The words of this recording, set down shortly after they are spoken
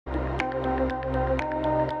Thank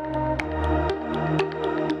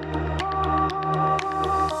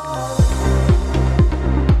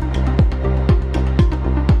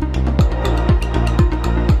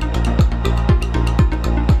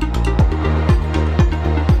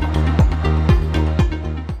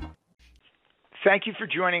you for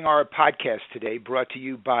joining our podcast today, brought to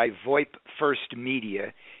you by VoIP First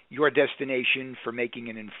Media, your destination for making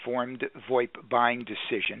an informed VoIP buying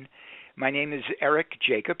decision. My name is Eric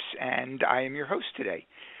Jacobs, and I am your host today.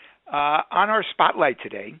 On our spotlight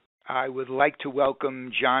today, I would like to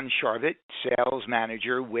welcome John Sharvett, Sales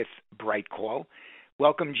Manager with BrightCall.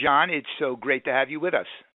 Welcome, John. It's so great to have you with us.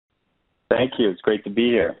 Thank you. It's great to be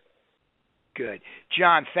here. Good.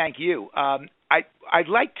 John, thank you. I'd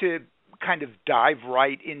like to kind of dive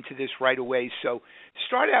right into this right away. So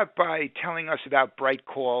start out by telling us about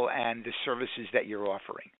BrightCall and the services that you're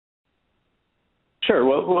offering. Sure.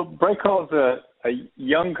 Well, BrightCall is a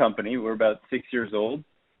young company. We're about 6 years old,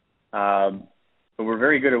 but we're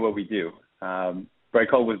very good at what we do.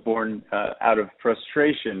 BrightCall was born out of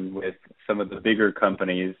frustration with some of the bigger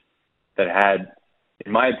companies that had,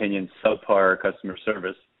 in my opinion, subpar customer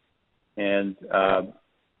service. And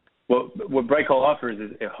what BrightCall offers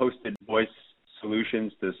is a hosted voice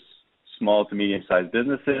solutions to small to medium-sized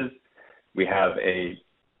businesses. We have a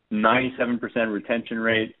 97% retention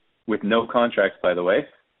rate with no contracts, by the way,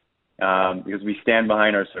 because we stand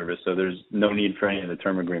behind our service, so there's no need for any of the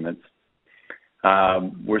term agreements.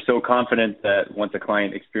 We're so confident that once a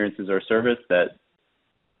client experiences our service that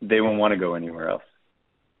they won't want to go anywhere else.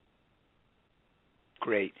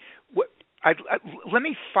 Great. Let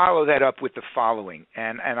me follow that up with the following,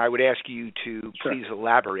 and I would ask you to please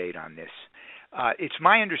elaborate on this. It's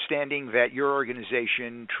my understanding that your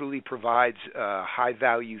organization truly provides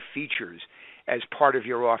high-value features as part of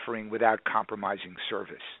your offering without compromising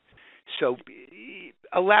service. So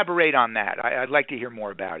elaborate on that. I'd like to hear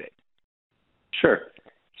more about it. Sure.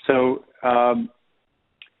 So at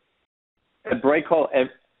BrightCall,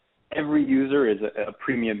 every user is a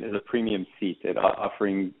premium seat. It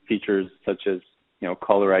offering features such as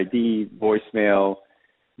caller ID, voicemail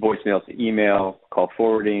to email, call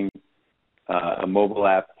forwarding, a mobile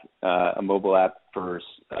app for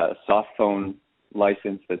soft phone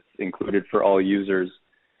license that's included for all users,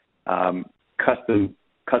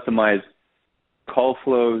 customized call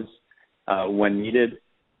flows when needed,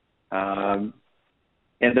 and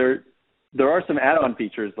there are some add-on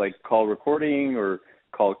features like call recording or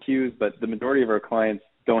call queues, but the majority of our clients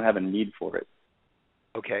don't have a need for it.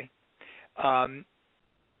 Okay.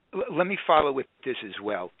 Let me follow with this as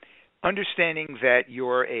well. Understanding that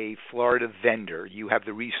you're a Florida vendor, you have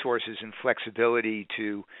the resources and flexibility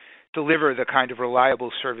to deliver the kind of reliable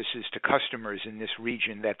services to customers in this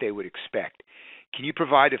region that they would expect. Can you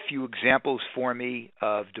provide a few examples for me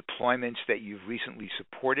of deployments that you've recently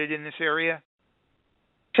supported in this area?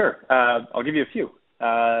 Sure. I'll give you a few.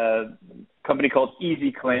 Company called Easy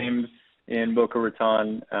Claims in Boca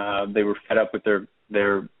Raton. They were fed up with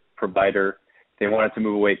their provider. They wanted to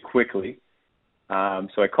move away quickly.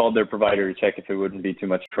 So I called their provider to check if it wouldn't be too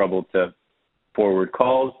much trouble to forward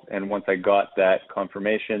calls. And once I got that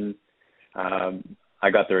confirmation, I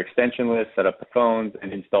got their extension list, set up the phones,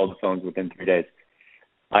 and installed the phones within 3 days.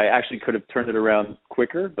 I actually could have turned it around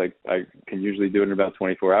quicker. Like I can usually do it in about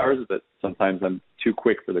 24 hours, but sometimes I'm too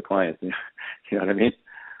quick for the client. You know what I mean?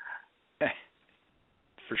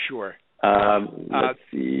 For sure. Let's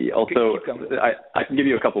see. Also, I can give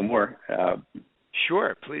you a couple more.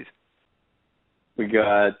 Sure, please. We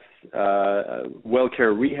got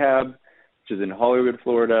WellCare Rehab, which is in Hollywood,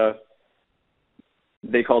 Florida.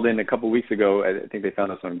 They called in a couple weeks ago. I think they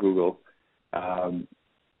found us on Google.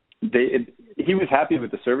 He was happy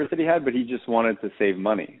with the service that he had, but he just wanted to save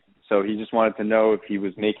money. So he just wanted to know if he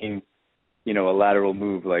was making, a lateral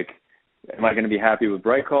move. Like, am I going to be happy with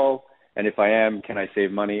BrightCall? And if I am, can I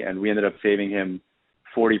save money? And we ended up saving him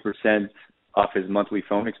 40% off his monthly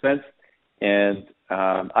phone expense. And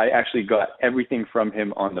I actually got everything from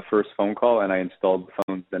him on the first phone call, and I installed the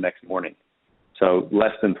phones the next morning. So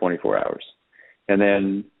less than 24 hours. And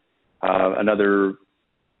then I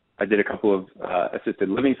did a couple of assisted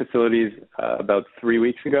living facilities about 3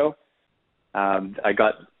 weeks ago. I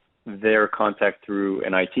got their contact through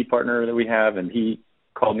an IT partner that we have, and he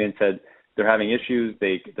called me and said they're having issues.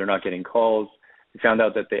 They're not getting calls. We found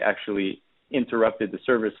out that they actually interrupted the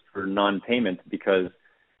service for non-payment because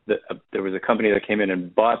there was a company that came in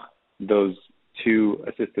and bought those 2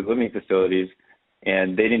 assisted living facilities,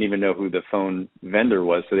 and they didn't even know who the phone vendor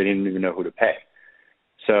was, so they didn't even know who to pay.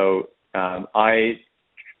 So I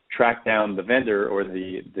tracked down the vendor or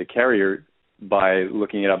the carrier by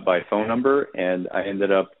looking it up by phone number, and I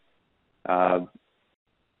ended up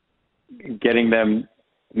getting them,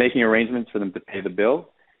 making arrangements for them to pay the bill.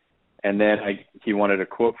 And then he wanted a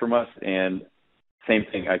quote from us, and same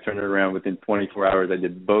thing. I turned it around within 24 hours. I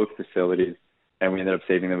did both facilities, and we ended up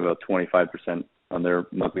saving them about 25% on their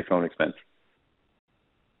monthly phone expense.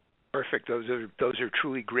 Perfect. Those are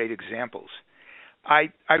truly great examples. I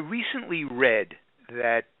recently read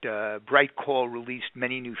that BrightCall released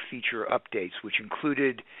many new feature updates, which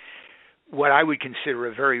included what I would consider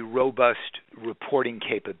a very robust reporting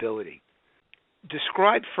capability.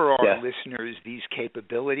 Describe for our listeners these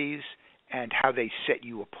capabilities and how they set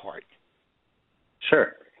you apart.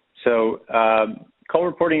 Sure. So call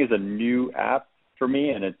reporting is a new app for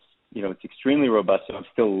me, and it's extremely robust. So I'm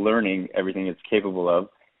still learning everything it's capable of.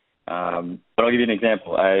 But I'll give you an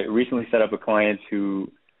example. I recently set up a client who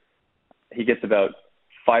he gets about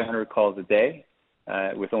 500 calls a day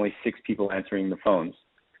with only 6 people answering the phones.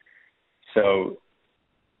 So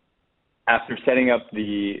after setting up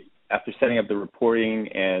the reporting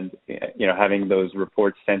and having those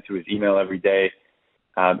reports sent to his email every day,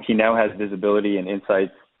 he now has visibility and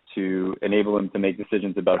insights to enable him to make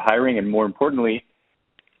decisions about hiring, and more importantly,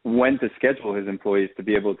 when to schedule his employees to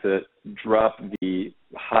be able to drop the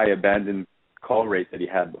high abandoned call rate that he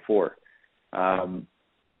had before.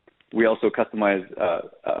 We also customize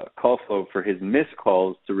call flow for his missed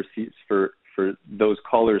calls to receive for those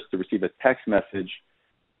callers to receive a text message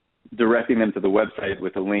directing them to the website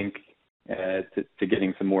with a link to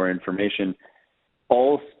getting some more information,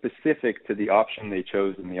 all specific to the option they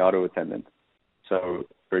chose in the auto attendant. So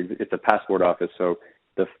it's a passport office. So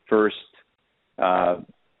the first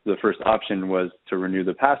option was to renew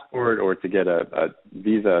the passport or to get a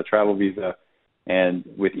visa, a travel visa. And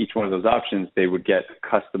with each one of those options, they would get a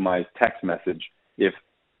customized text message if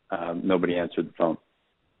nobody answered the phone.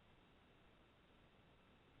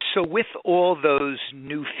 So with all those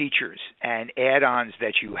new features and add-ons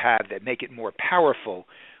that you have that make it more powerful,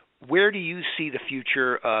 where do you see the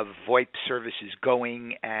future of VoIP services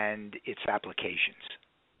going and its applications?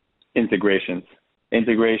 Integrations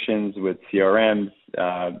with CRMs,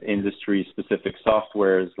 industry-specific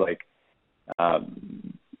softwares like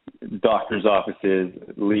doctors' offices,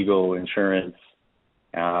 legal, insurance,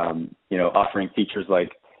 offering features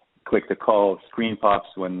like click-to-call, screen pops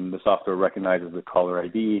when the software recognizes the caller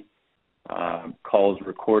ID, calls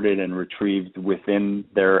recorded and retrieved within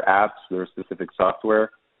their apps, their specific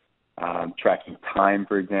software, tracking time,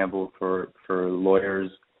 for example, for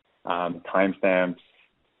lawyers, timestamps,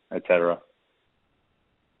 etc.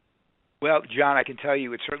 Well, John, I can tell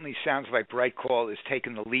you it certainly sounds like BrightCall has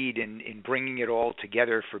taken the lead in bringing it all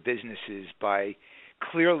together for businesses by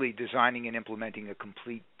clearly designing and implementing a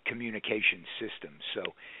complete communication system. So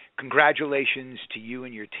congratulations to you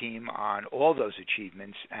and your team on all those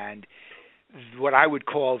achievements and what I would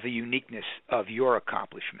call the uniqueness of your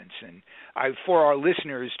accomplishments. And for our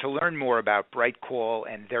listeners, to learn more about BrightCall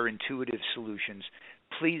and their intuitive solutions,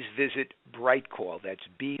 please visit BrightCall. That's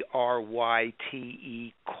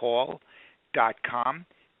BRYTE call.com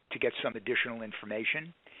to get some additional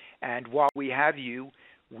information. And while we have you,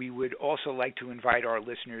 we would also like to invite our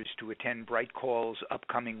listeners to attend BrightCall's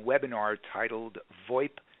upcoming webinar titled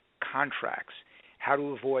VoIP Contracts, How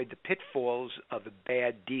to Avoid the Pitfalls of a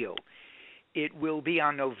Bad Deal. It will be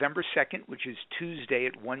on November 2nd, which is Tuesday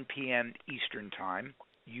at 1 p.m. Eastern Time.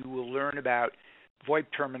 You will learn about VoIP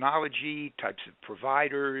terminology, types of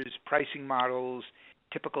providers, pricing models,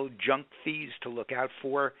 typical junk fees to look out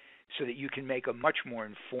for so that you can make a much more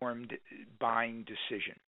informed buying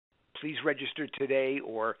decision. Please register today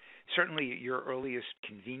or certainly at your earliest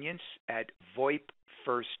convenience at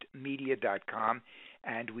VoIPFirstMedia.com,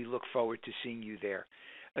 and we look forward to seeing you there.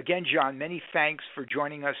 Again, John, many thanks for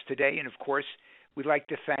joining us today, and of course, we'd like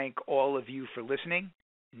to thank all of you for listening.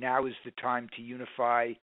 Now is the time to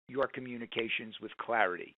unify your communications with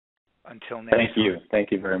clarity. Until next time. Thank you.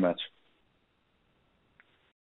 Thank you very much.